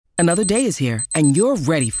Another day is here, and you're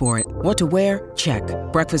ready for it. What to wear? Check.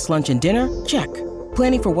 Breakfast, lunch, and dinner? Check.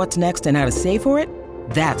 Planning for what's next and how to save for it?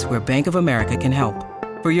 That's where Bank of America can help.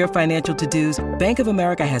 For your financial to-dos, Bank of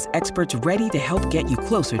America has experts ready to help get you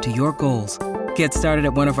closer to your goals. Get started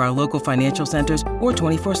at one of our local financial centers or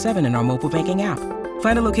 24/7 in our mobile banking app.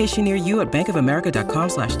 Find a location near you at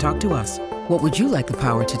bankofamerica.com/talktous. What would you like the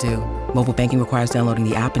power to do? Mobile banking requires downloading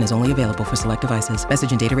the app and is only available for select devices.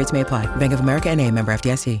 Message and data rates may apply. Bank of America N.A., member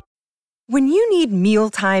FDIC. When you need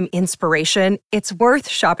mealtime inspiration, it's worth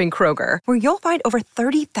shopping Kroger, where you'll find over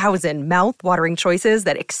 30,000 mouth-watering choices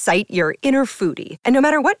that excite your inner foodie. And no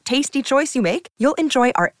matter what tasty choice you make, you'll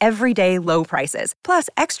enjoy our everyday low prices, plus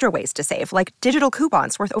extra ways to save, like digital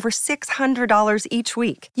coupons worth over $600 each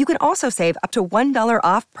week. You can also save up to $1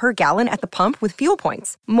 off per gallon at the pump with fuel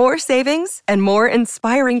points. More savings and more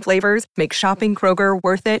inspiring flavors make shopping Kroger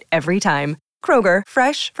worth it every time. Kroger,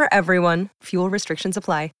 fresh for everyone. Fuel restrictions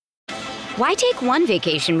apply. Why take one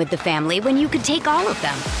vacation with the family when you could take all of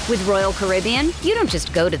them? With Royal Caribbean, you don't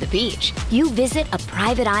just go to the beach. You visit a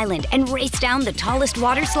private island and race down the tallest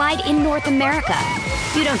water slide in North America.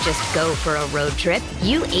 You don't just go for a road trip.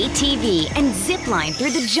 You ATV and zip line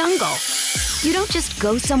through the jungle. You don't just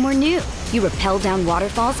go somewhere new. You rappel down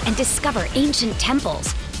waterfalls and discover ancient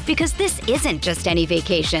temples. Because this isn't just any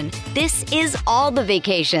vacation. This is all the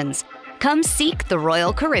vacations. Come seek the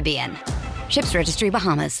Royal Caribbean. Ships Registry,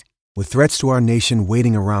 Bahamas. With threats to our nation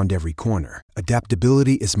waiting around every corner,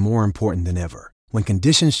 adaptability is more important than ever. When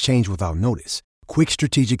conditions change without notice, quick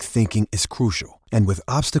strategic thinking is crucial. And with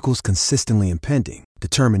obstacles consistently impending,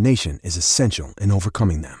 determination is essential in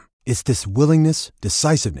overcoming them. It's this willingness,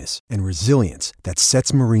 decisiveness, and resilience that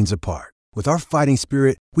sets Marines apart. With our fighting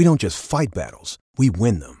spirit, we don't just fight battles, we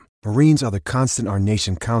win them. Marines are the constant our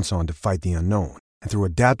nation counts on to fight the unknown. And through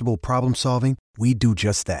adaptable problem solving, we do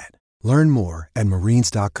just that. Learn more at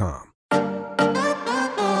marines.com.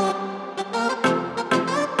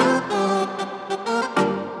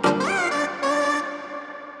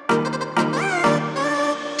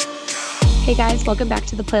 Hey guys, welcome back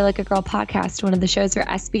to the Play Like a Girl podcast, one of the shows for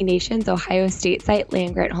SB Nation's Ohio State site,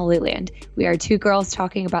 Land Grant Holy Land. We are two girls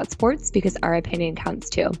talking about sports because our opinion counts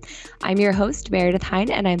too. I'm your host, Meredith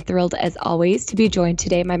Hine, and I'm thrilled as always to be joined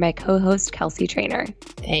today by my co-host, Kelsey Trainer.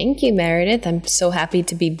 Thank you, Meredith. I'm so happy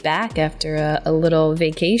to be back after a little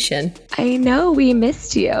vacation. I know, we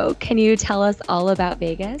missed you. Can you tell us all about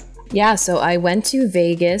Vegas? Yeah, so I went to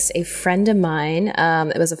Vegas. A friend of mine,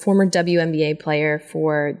 it was a former WNBA player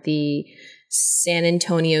for the San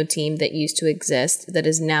Antonio team that used to exist, that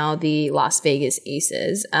is now the Las Vegas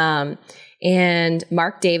Aces. And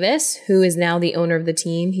Mark Davis, who is now the owner of the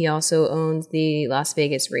team, he also owns the Las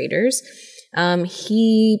Vegas Raiders.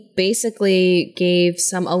 He basically gave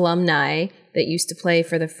some alumni that used to play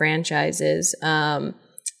for the franchises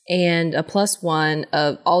and a +1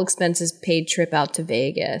 of all expenses paid trip out to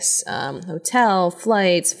Vegas, hotel,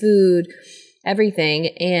 flights, food, everything,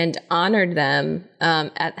 and honored them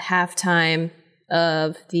at halftime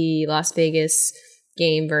of the Las Vegas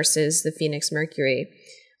game versus the Phoenix Mercury.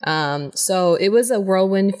 So it was a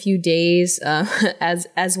whirlwind few days,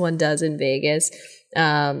 as one does in Vegas.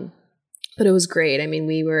 But it was great. I mean,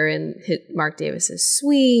 we were in Mark Davis's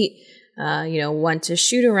suite, went to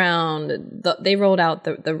shoot around. They rolled out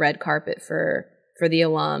the red carpet for the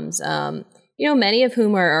alums, many of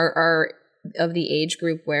whom are of the age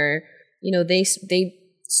group where, they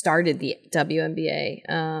started the WNBA.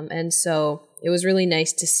 And so it was really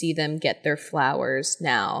nice to see them get their flowers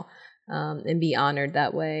now and be honored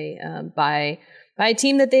that way by a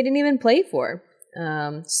team that they didn't even play for.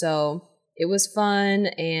 So it was fun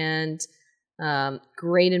and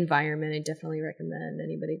great environment. I definitely recommend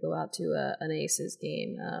anybody go out to an Aces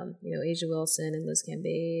game. A'ja Wilson and Liz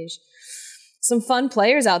Cambage, some fun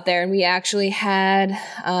players out there. And we actually had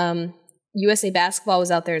USA Basketball was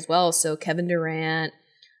out there as well. So Kevin Durant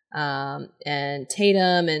and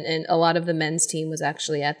Tatum and a lot of the men's team was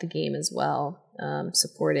actually at the game as well,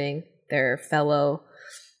 supporting their fellow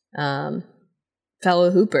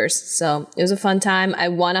hoopers. So it was a fun time. I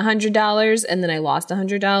won $100 and then I lost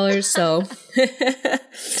 $100. So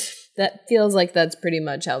that feels like that's pretty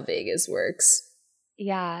much how Vegas works.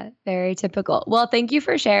 Yeah, very typical. Well, thank you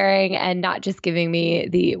for sharing and not just giving me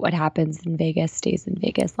the what happens in Vegas stays in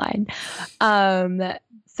Vegas line.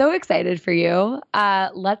 So excited for you.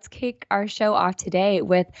 Let's kick our show off today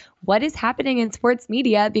with what is happening in sports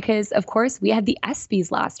media because, of course, we had the ESPYs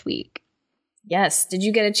last week. Yes. Did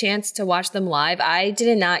you get a chance to watch them live? I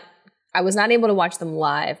was not able to watch them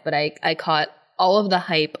live, but I caught all of the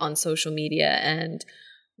hype on social media, and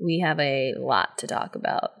we have a lot to talk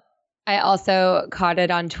about. I also caught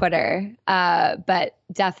it on Twitter, but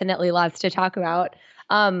definitely lots to talk about.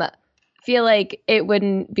 Feel like it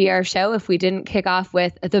wouldn't be our show if we didn't kick off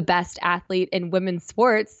with the best athlete in women's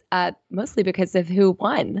sports, mostly because of who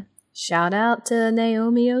won. Shout out to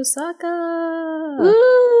Naomi Osaka.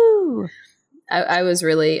 Woo! I was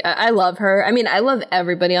really, I love her. I mean, I love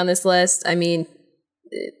everybody on this list. I mean,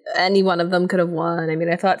 any one of them could have won. I mean,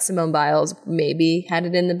 I thought Simone Biles maybe had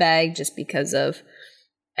it in the bag just because of,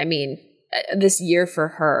 I mean, this year for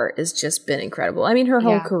her has just been incredible. I mean, her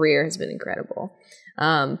whole career has been incredible.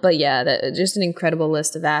 But yeah, just an incredible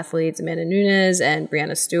list of athletes, Amanda Nunes and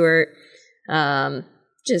Brianna Stewart.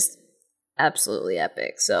 Just absolutely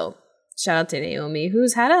epic. So shout out to Naomi,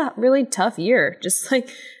 who's had a really tough year. Just like,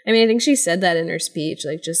 I mean, I think she said that in her speech,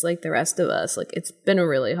 like, just like the rest of us, like, it's been a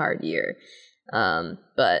really hard year.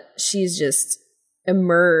 But she's just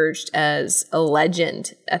emerged as a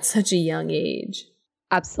legend at such a young age.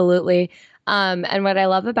 Absolutely. And what I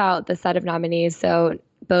love about the set of nominees, so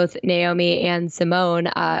both Naomi and Simone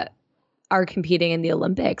are competing in the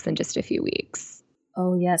Olympics in just a few weeks.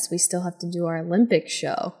 Oh, yes. We still have to do our Olympic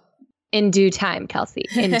show. In due time, Kelsey,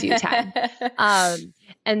 in due time.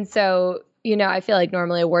 And so, you know, I feel like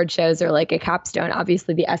normally award shows are like a capstone.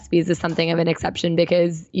 Obviously, the ESPYs is something of an exception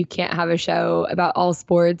because you can't have a show about all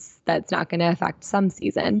sports that's not going to affect some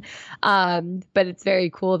season. But it's very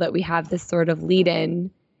cool that we have this sort of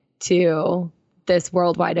lead-in to this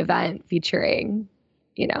worldwide event featuring,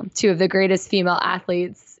 you know, two of the greatest female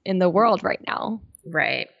athletes in the world right now.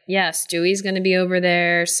 Right. Yeah, Stewie's going to be over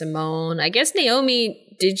there. Simone. I guess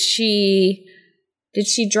Naomi, did she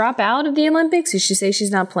drop out of the Olympics? Did she say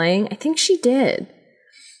she's not playing? I think she did.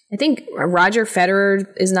 I think Roger Federer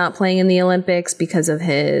is not playing in the Olympics because of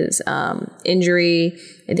his injury.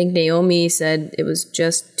 I think Naomi said it was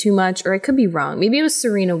just too much, or I could be wrong. Maybe it was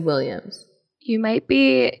Serena Williams. You might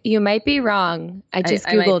be wrong. I just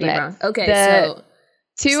Googled it. Wrong. Okay, so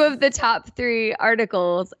two of the top 3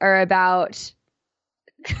 articles are about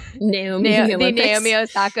Naomi the Naomi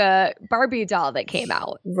Osaka Barbie doll that came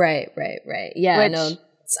out. Right. Yeah, no,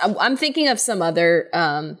 I'm thinking of some other,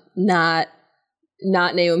 not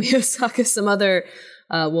Naomi Osaka, some other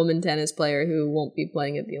woman tennis player who won't be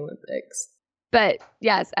playing at the Olympics. But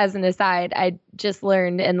yes, as an aside, I just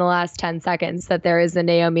learned in the last 10 seconds that there is a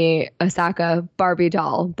Naomi Osaka Barbie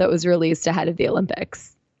doll that was released ahead of the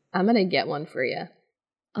Olympics. I'm going to get one for you.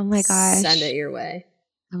 Oh my gosh. Send it your way.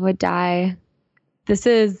 I would die.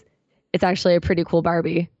 It's actually a pretty cool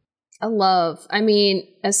Barbie. I mean,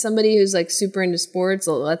 as somebody who's like super into sports,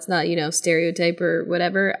 let's not, stereotype or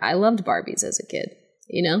whatever. I loved Barbies as a kid,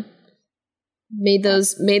 made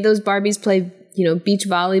those Barbies play, beach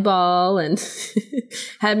volleyball and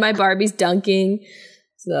had my Barbies dunking.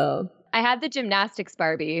 So I had the gymnastics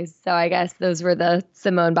Barbies. So I guess those were the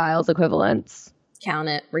Simone Biles equivalents. Count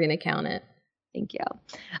it. We're going to count it. Thank you.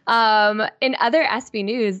 In other ESPY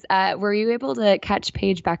news, were you able to catch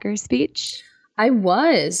Paige Becker's speech? I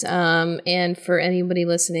was. And for anybody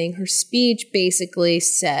listening, her speech basically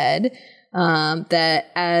said that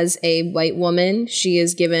as a white woman, she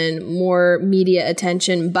is given more media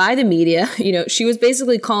attention by the media. She was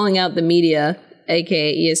basically calling out the media,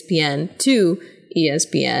 aka ESPN, to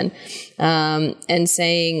ESPN, and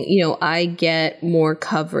saying, I get more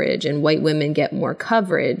coverage and white women get more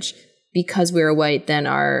coverage because we're white than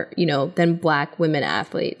than black women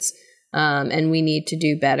athletes. And we need to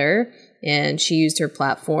do better. And she used her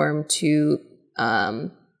platform to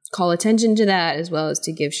call attention to that, as well as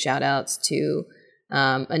to give shout outs to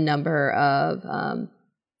a number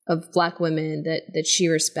of black women that she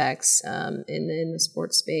respects in the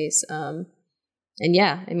sports space. And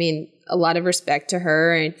yeah, I mean, a lot of respect to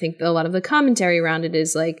her. I think a lot of the commentary around it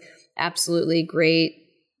is like absolutely great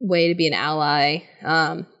way to be an ally.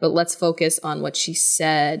 But let's focus on what she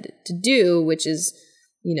said to do, which is,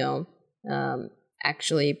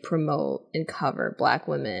 actually promote and cover black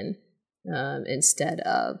women instead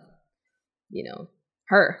of,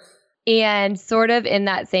 her. And sort of in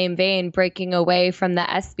that same vein, breaking away from the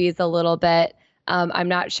ESPYs a little bit, I'm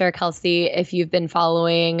not sure, Kelsey, if you've been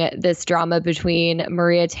following this drama between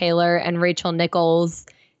Maria Taylor and Rachel Nichols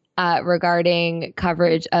regarding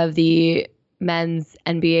coverage of the men's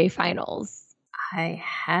NBA finals. I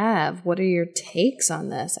have. What are your takes on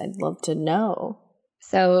this? I'd love to know.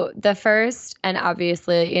 So the first, and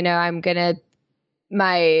obviously,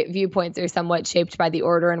 my viewpoints are somewhat shaped by the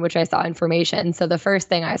order in which I saw information. So the first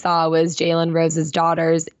thing I saw was Jalen Rose's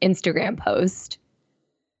daughter's Instagram post.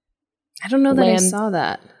 I don't know that I saw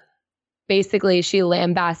that. Basically, she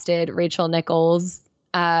lambasted Rachel Nichols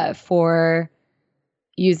for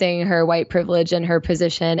using her white privilege and her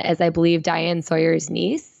position as, I believe, Diane Sawyer's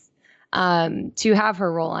niece to have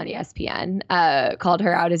her role on ESPN, called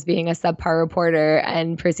her out as being a subpar reporter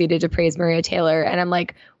and proceeded to praise Maria Taylor. And I'm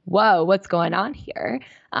like, whoa, what's going on here?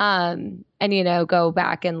 And, go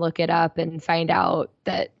back and look it up and find out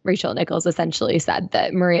that Rachel Nichols essentially said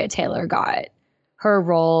that Maria Taylor got her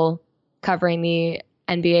role covering the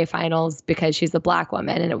NBA finals because she's a Black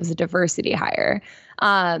woman and it was a diversity hire.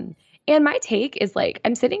 And my take is like,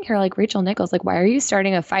 I'm sitting here like, Rachel Nichols, like, why are you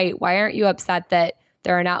starting a fight? Why aren't you upset that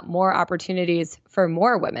there are not more opportunities for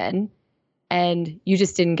more women? And you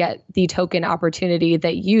just didn't get the token opportunity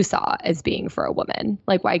that you saw as being for a woman.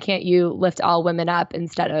 Like, why can't you lift all women up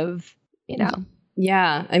instead of,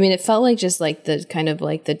 Yeah. I mean, it felt like just like the kind of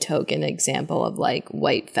like the token example of like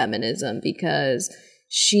white feminism, because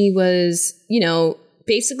she was,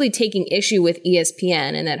 basically taking issue with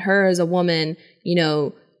ESPN and that her as a woman,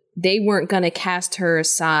 they weren't going to cast her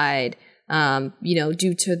aside,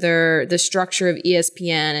 due to the structure of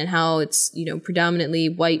ESPN and how it's, predominantly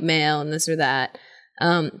white male and this or that.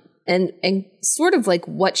 And sort of like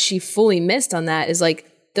what she fully missed on that is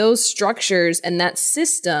like those structures and that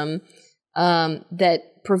system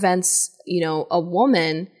that prevents, a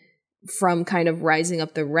woman from kind of rising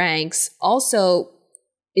up the ranks also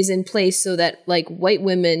is in place so that like white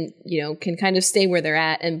women, can kind of stay where they're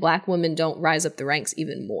at and Black women don't rise up the ranks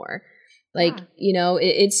even more. Like,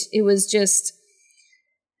 it was just,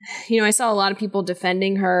 I saw a lot of people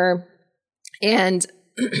defending her, and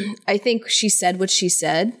I think she said what she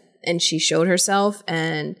said and she showed herself,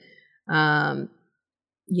 and,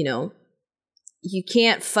 you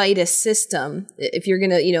can't fight a system. If you're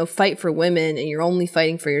going to, fight for women and you're only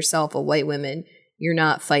fighting for yourself, a white woman, you're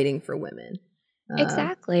not fighting for women.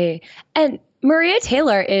 Exactly. And Maria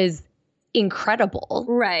Taylor is incredible.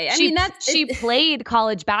 Right. She played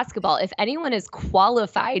college basketball. If anyone is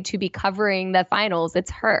qualified to be covering the finals,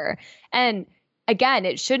 it's her. And again,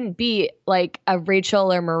 it shouldn't be like a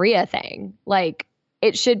Rachel or Maria thing. Like,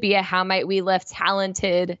 it should be a how might we lift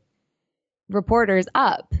talented reporters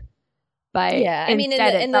up. But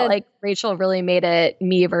instead it felt like Rachel really made it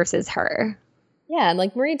me versus her. Yeah, and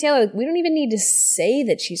like Maria Taylor, we don't even need to say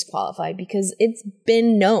that she's qualified because it's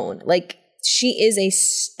been known. Like, she is a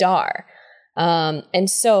star. And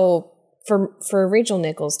so for Rachel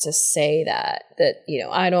Nichols to say that,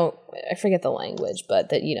 I forget the language, but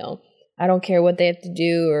that, I don't care what they have to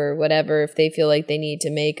do or whatever, if they feel like they need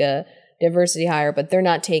to make a diversity hire, but they're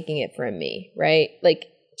not taking it from me, right? Like,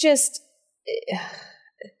 it's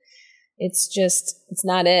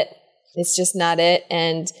not it. It's just not it.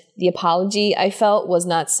 And the apology I felt was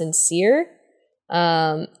not sincere.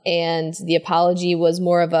 And the apology was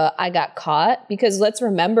more of a, I got caught, because let's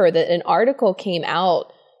remember that an article came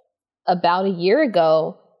out about a year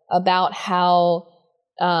ago about how,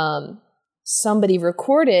 somebody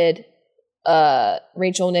recorded,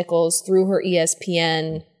 Rachel Nichols through her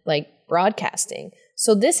ESPN, like, broadcasting.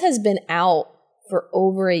 So this has been out for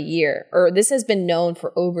over a year, or this has been known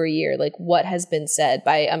for over a year, like what has been said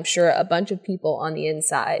by, I'm sure, a bunch of people on the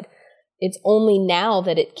inside. It's only now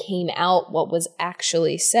that it came out what was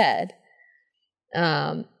actually said.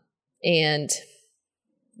 And,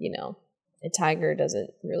 a tiger doesn't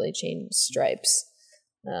really change stripes.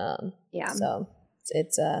 So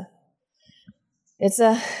it's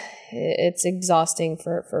exhausting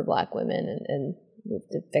for Black women, and we have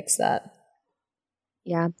to fix that.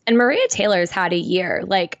 Yeah. And Maria Taylor's had a year.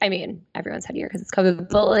 Like, I mean, everyone's had a year because it's COVID,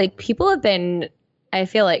 but like people have been, I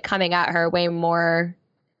feel like, coming at her way more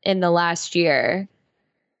in the last year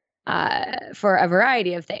for a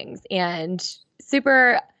variety of things. And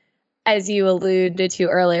super, as you alluded to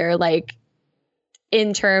earlier, like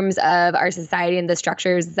in terms of our society and the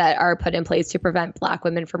structures that are put in place to prevent Black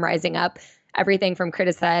women from rising up, everything from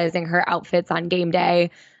criticizing her outfits on game day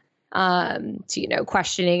to,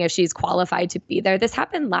 questioning if she's qualified to be there. This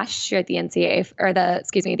happened last year at the the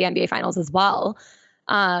NBA finals as well,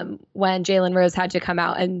 when Jalen Rose had to come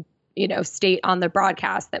out and, state on the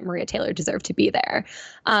broadcast that Maria Taylor deserved to be there.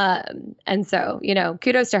 And so,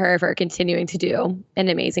 kudos to her for continuing to do an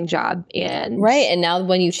amazing job. And right. And now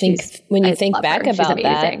when you think back about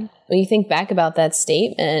that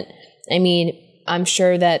statement, I mean, I'm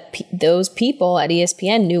sure that those people at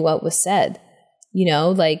ESPN knew what was said.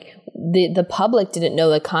 Like the public didn't know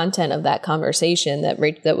the content of that conversation that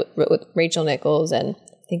with Rachel Nichols and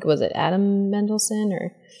I think was it Adam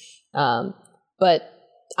Mendelsohn but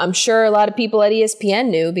I'm sure a lot of people at ESPN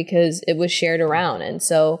knew because it was shared around, and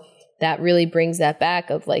so that really brings that back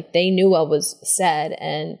of like they knew what was said,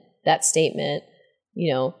 and that statement,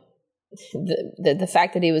 the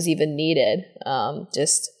fact that it was even needed, I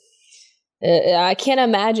can't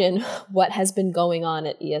imagine what has been going on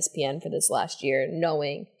at ESPN for this last year,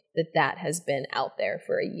 knowing that has been out there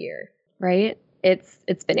for a year. Right?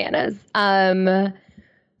 It's bananas.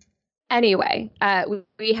 Anyway,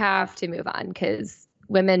 we have to move on because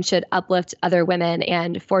women should uplift other women.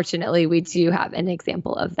 And fortunately, we do have an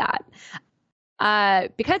example of that.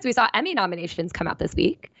 Because we saw Emmy nominations come out this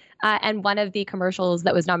week. And one of the commercials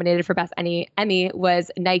that was nominated for Best Emmy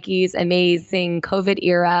was Nike's amazing COVID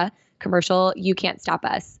era commercial, You Can't Stop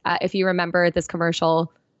Us. If you remember this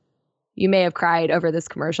commercial, you may have cried over this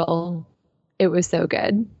commercial. It was so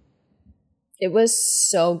good. It was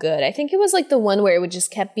so good. I think it was like the one where it would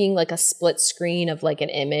just kept being like a split screen of like an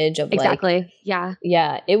image of exactly.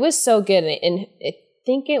 Yeah, it was so good. And I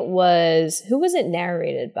think it was, who was it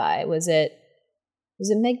narrated by? Was it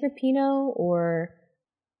Meg Rapinoe or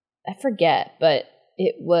I forget, but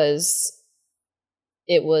it was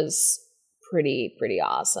pretty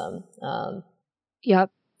awesome.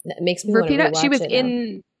 Yep. It makes me want to rewatch she was it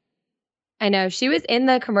in now. I know she was in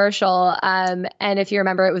the commercial. And if you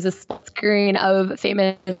remember, it was a split screen of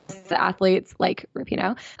famous athletes like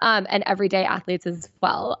Rapinoe, and everyday athletes as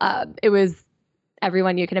well. It was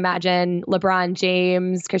everyone you can imagine: LeBron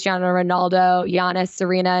James, Cristiano Ronaldo, Giannis,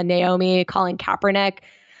 Serena, Naomi, Colin Kaepernick.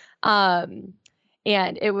 And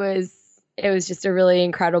it was just a really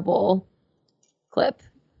incredible clip.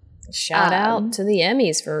 Shout out to the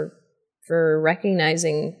Emmys for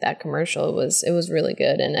recognizing that commercial. It was really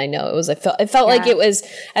good. And I know it felt like it was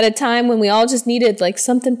at a time when we all just needed like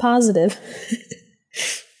something positive.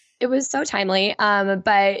 It was so timely.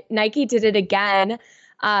 But Nike did it again.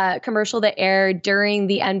 Commercial that aired during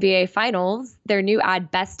the NBA finals. Their new ad,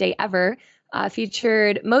 Best Day Ever,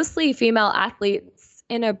 featured mostly female athletes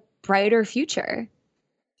in a brighter future.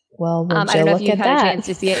 Well, I don't know if you've had a chance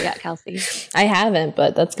to see it yet, Kelsey. I haven't,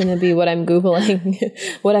 but that's going to be what I'm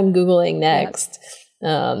Googling, next.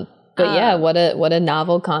 Yep. But yeah, what a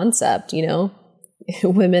novel concept,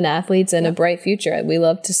 women athletes and a bright future. We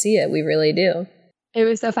love to see it. We really do. It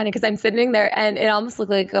was so funny because I'm sitting there and it almost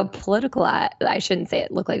looked like a political ad. I shouldn't say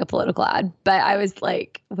it looked like a political ad, but I was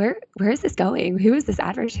like, where is this going? Who is this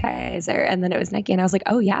advertiser? And then it was Nike. And I was like,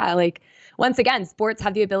 oh yeah, like, once again, sports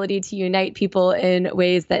have the ability to unite people in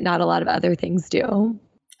ways that not a lot of other things do.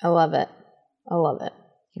 I love it.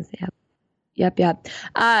 Yep.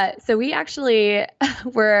 So we actually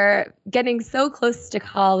were getting so close to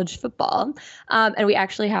college football. And we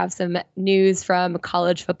actually have some news from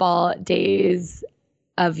college football days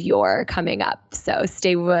of yore coming up. So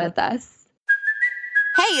stay with us.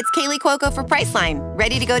 Hey, it's Kaylee Cuoco for Priceline.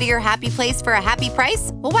 Ready to go to your happy place for a happy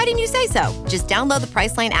price? Well, why didn't you say so? Just download the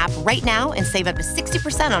Priceline app right now and save up to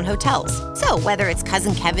 60% on hotels. So whether it's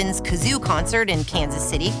Cousin Kevin's Kazoo Concert in Kansas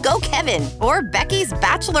City, go Kevin, or Becky's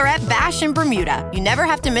Bachelorette Bash in Bermuda, you never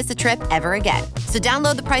have to miss a trip ever again. So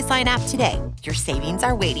download the Priceline app today. Your savings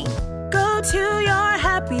are waiting. Go to your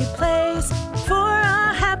happy place for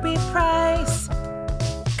a happy price.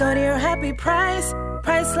 Go to your happy price,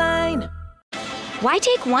 Priceline. Why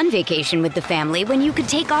take one vacation with the family when you could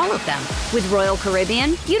take all of them? With Royal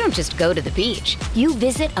Caribbean, you don't just go to the beach. You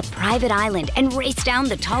visit a private island and race down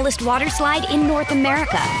the tallest water slide in North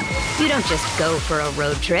America. You don't just go for a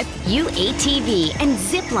road trip. You ATV and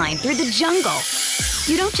zip line through the jungle.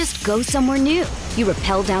 You don't just go somewhere new. You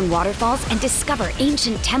rappel down waterfalls and discover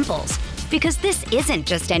ancient temples. Because this isn't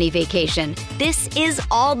just any vacation. This is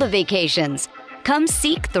all the vacations. Come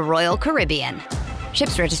seek the Royal Caribbean.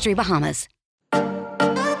 Ships Registry, Bahamas.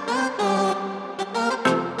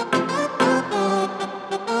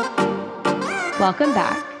 Welcome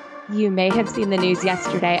back. You may have seen the news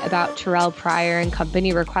yesterday about Terrell Pryor and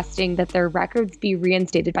company requesting that their records be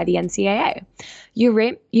reinstated by the NCAA.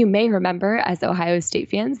 You may remember, as Ohio State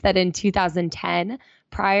fans, that in 2010,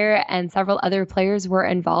 Pryor and several other players were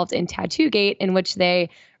involved in Tattoogate, in which they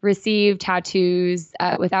received tattoos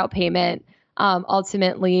without payment.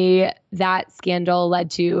 Ultimately, that scandal led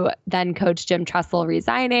to then coach Jim Tressel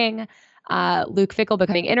resigning, Luke Fickell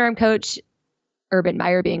becoming interim coach, Urban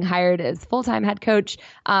Meyer being hired as full-time head coach,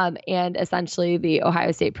 and essentially the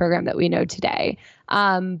Ohio State program that we know today.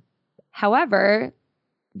 However,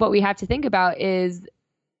 what we have to think about is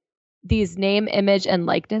these name, image, and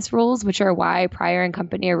likeness rules, which are why Pryor and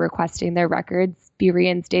company are requesting their records be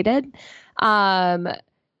reinstated,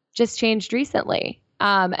 just changed recently.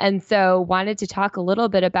 And so wanted to talk a little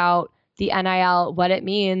bit about the NIL, what it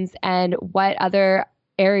means, and what other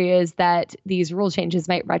areas that these rule changes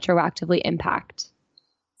might retroactively impact.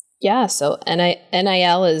 Yeah, so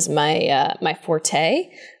NIL is my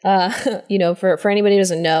forte. For anybody who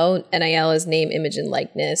doesn't know, NIL is name, image, and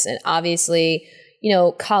likeness, and obviously,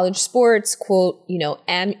 college sports, quote,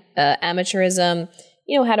 amateurism,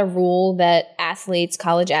 had a rule that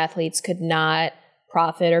college athletes could not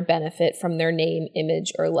profit or benefit from their name,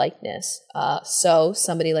 image, or likeness. So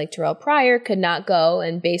somebody like Terrell Pryor could not go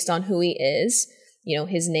and, based on who he is,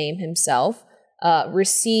 his name himself,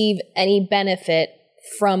 receive any benefit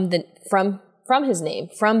from his name,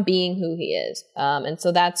 from being who he is. And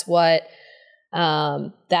so that's what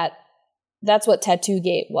that's what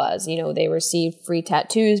Tattoogate was. They received free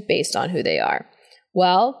tattoos based on who they are.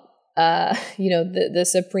 Well, the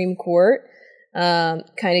Supreme Court kind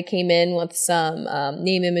of came in with some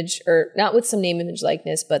name, image, or not with some name, image,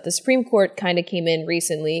 likeness, but the Supreme Court kind of came in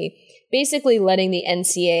recently, basically letting the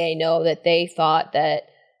NCAA know that they thought that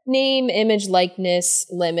name, image, likeness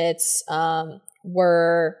limits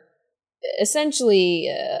were essentially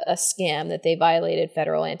a scam, that they violated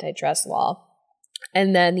federal antitrust law.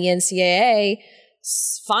 And then the NCAA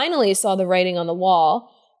finally saw the writing on the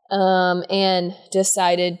wall and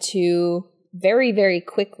decided to very, very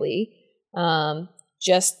quickly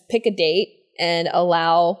just pick a date and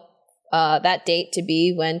allow that date to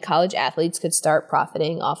be when college athletes could start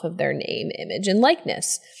profiting off of their name, image, and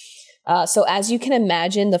likeness. So as you can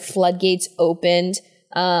imagine, the floodgates opened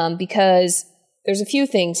because there's a few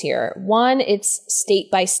things here. One, it's state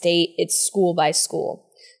by state, it's school by school.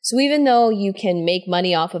 So even though you can make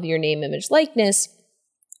money off of your name, image, likeness,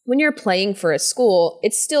 when you're playing for a school,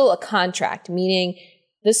 it's still a contract, meaning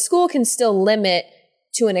the school can still limit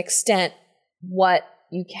to an extent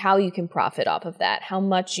how you can profit off of that, how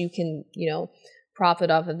much you can, profit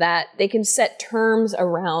off of that. They can set terms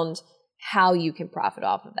around how you can profit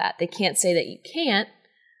off of that. They can't say that you can't,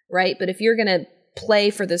 right? But if you're going to play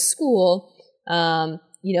for the school,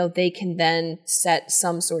 they can then set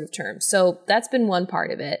some sort of terms. So that's been one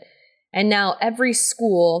part of it. And now every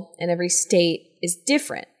school and every state is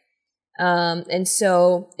different. And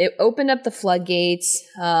so it opened up the floodgates.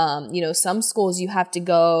 Some schools you have to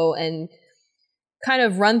go and kind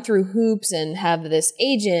of run through hoops and have this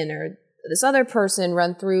agent or this other person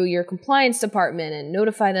run through your compliance department and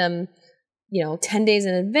notify them, 10 days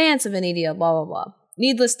in advance of any deal, blah, blah, blah.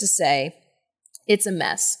 Needless to say, it's a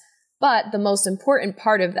mess. But the most important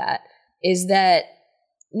part of that is that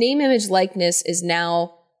name, image, likeness is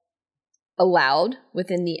now allowed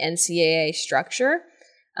within the NCAA structure.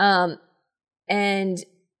 And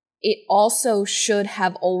it also should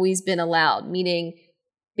have always been allowed, meaning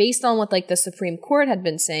based on what the Supreme Court had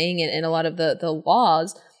been saying and a lot of the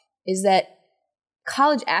laws, is that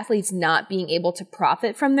college athletes not being able to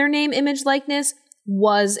profit from their name, image, likeness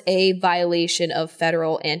was a violation of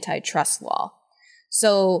federal antitrust law.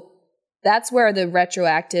 So that's where the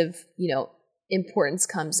retroactive, importance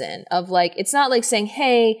comes in of it's not like saying,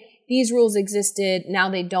 hey, these rules existed, now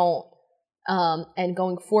they don't, and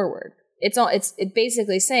going forward. It's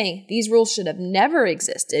basically saying these rules should have never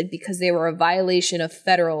existed because they were a violation of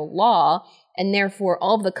federal law, and therefore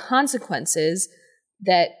all of the consequences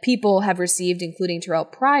that people have received, including Terrell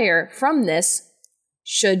Pryor, from this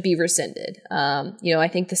should be rescinded. I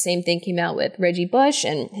think the same thing came out with Reggie Bush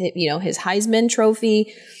and his Heisman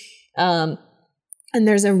Trophy. And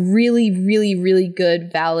there's a really, really, really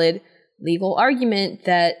good, valid legal argument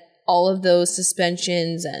that all of those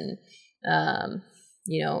suspensions and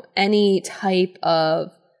any type of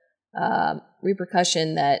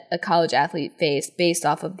repercussion that a college athlete faced based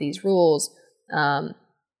off of these rules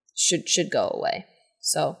should go away.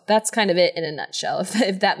 So that's kind of it in a nutshell,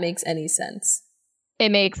 if that makes any sense. It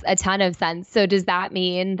makes a ton of sense. So does that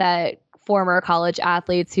mean that former college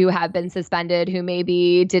athletes who have been suspended, who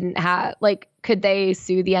maybe didn't have, could they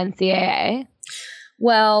sue the NCAA?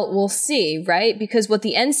 Well, we'll see, right? Because what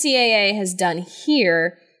the NCAA has done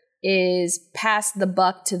here is pass the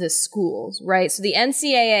buck to the schools, right? So the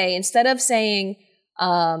NCAA, instead of saying,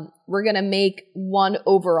 we're going to make one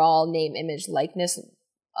overall name, image, likeness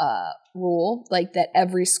rule, that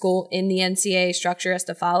every school in the NCAA structure has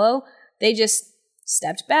to follow, they just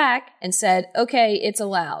stepped back and said, okay, it's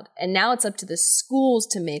allowed. And now it's up to the schools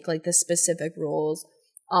to make the specific rules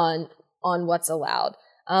on what's allowed.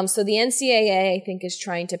 So the NCAA, I think, is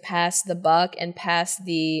trying to pass the buck and pass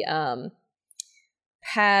the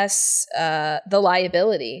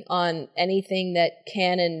liability on anything that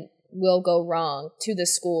can and will go wrong to the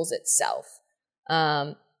schools itself.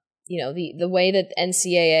 The way that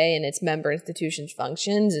NCAA and its member institutions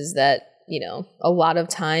functions is that, a lot of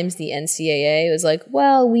times the NCAA was like,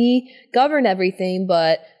 well, we govern everything,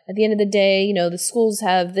 but at the end of the day, the schools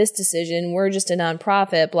have this decision. We're just a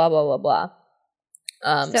nonprofit, blah, blah, blah, blah.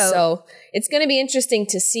 So it's going to be interesting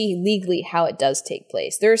to see legally how it does take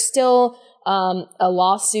place. There's still a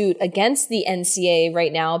lawsuit against the NCAA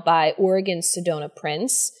right now by Oregon's Sedona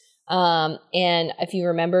Prince. And if you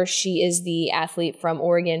remember, she is the athlete from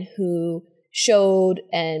Oregon who showed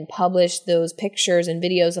and published those pictures and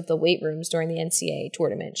videos of the weight rooms during the NCAA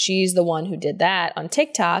tournament. She's the one who did that on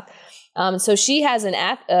TikTok. So she has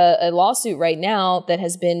a lawsuit right now that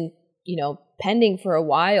has been, pending for a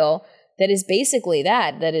while, that is basically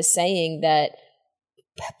that is saying that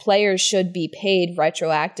players should be paid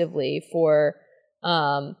retroactively for,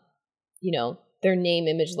 their name,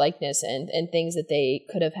 image, likeness, and things that they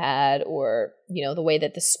could have had, or, the way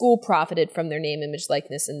that the school profited from their name, image,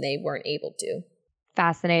 likeness, and they weren't able to.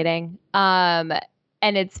 Fascinating. And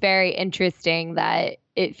it's very interesting that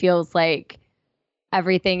it feels like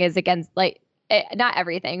everything is against, not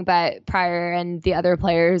everything, but Pryor and the other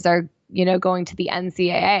players are, going to the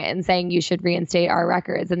NCAA and saying you should reinstate our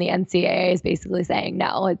records. And the NCAA is basically saying,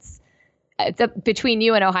 no, it's between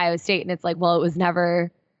you and Ohio State. And it's like, well, it was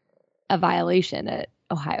never a violation at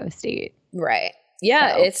Ohio State. Right.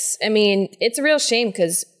 Yeah. So. It's a real shame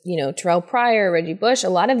because, Terrell Pryor, Reggie Bush, a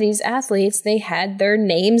lot of these athletes, they had their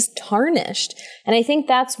names tarnished. And I think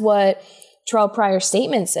that's what Terrell Pryor's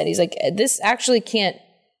statement said. He's like, this actually can't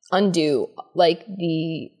undo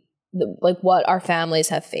what our families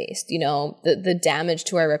have faced, the damage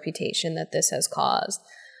to our reputation that this has caused.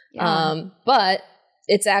 Yeah. But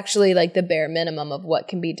it's actually like the bare minimum of what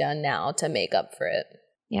can be done now to make up for it.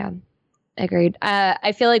 Yeah. Agreed.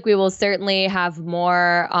 I feel like we will certainly have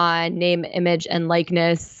more on name, image, and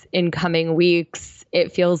likeness in coming weeks.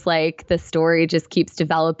 It feels like the story just keeps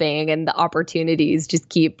developing and the opportunities just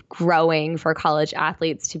keep growing for college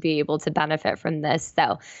athletes to be able to benefit from this.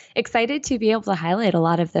 So excited to be able to highlight a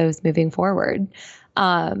lot of those moving forward.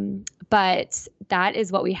 But that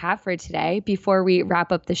is what we have for today. Before we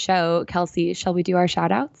wrap up the show, Kelsey, shall we do our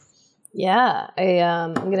shout outs? Yeah,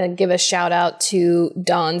 I'm going to give a shout out to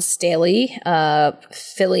Dawn Staley,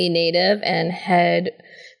 Philly native and head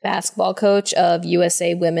basketball coach of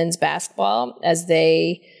USA Women's Basketball, as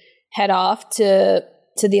they head off to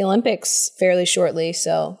the Olympics fairly shortly.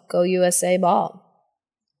 So go USA ball.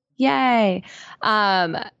 Yay.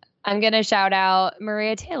 I'm going to shout out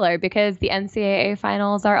Maria Taylor because the NCAA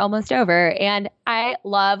finals are almost over and I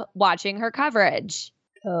love watching her coverage.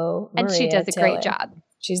 Oh, and she does a great job.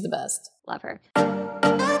 She's the best. Love her.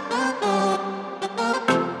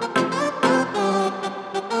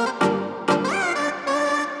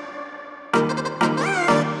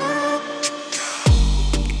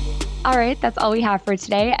 All right, that's all we have for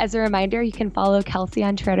today. As a reminder, you can follow Kelsey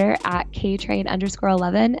on Twitter at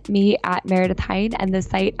ktrain_11, me at Meredith Hine, and the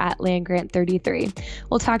site at landgrant33.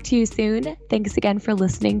 We'll talk to you soon. Thanks again for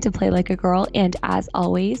listening to Play Like a Girl, and as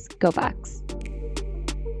always, go Bucks.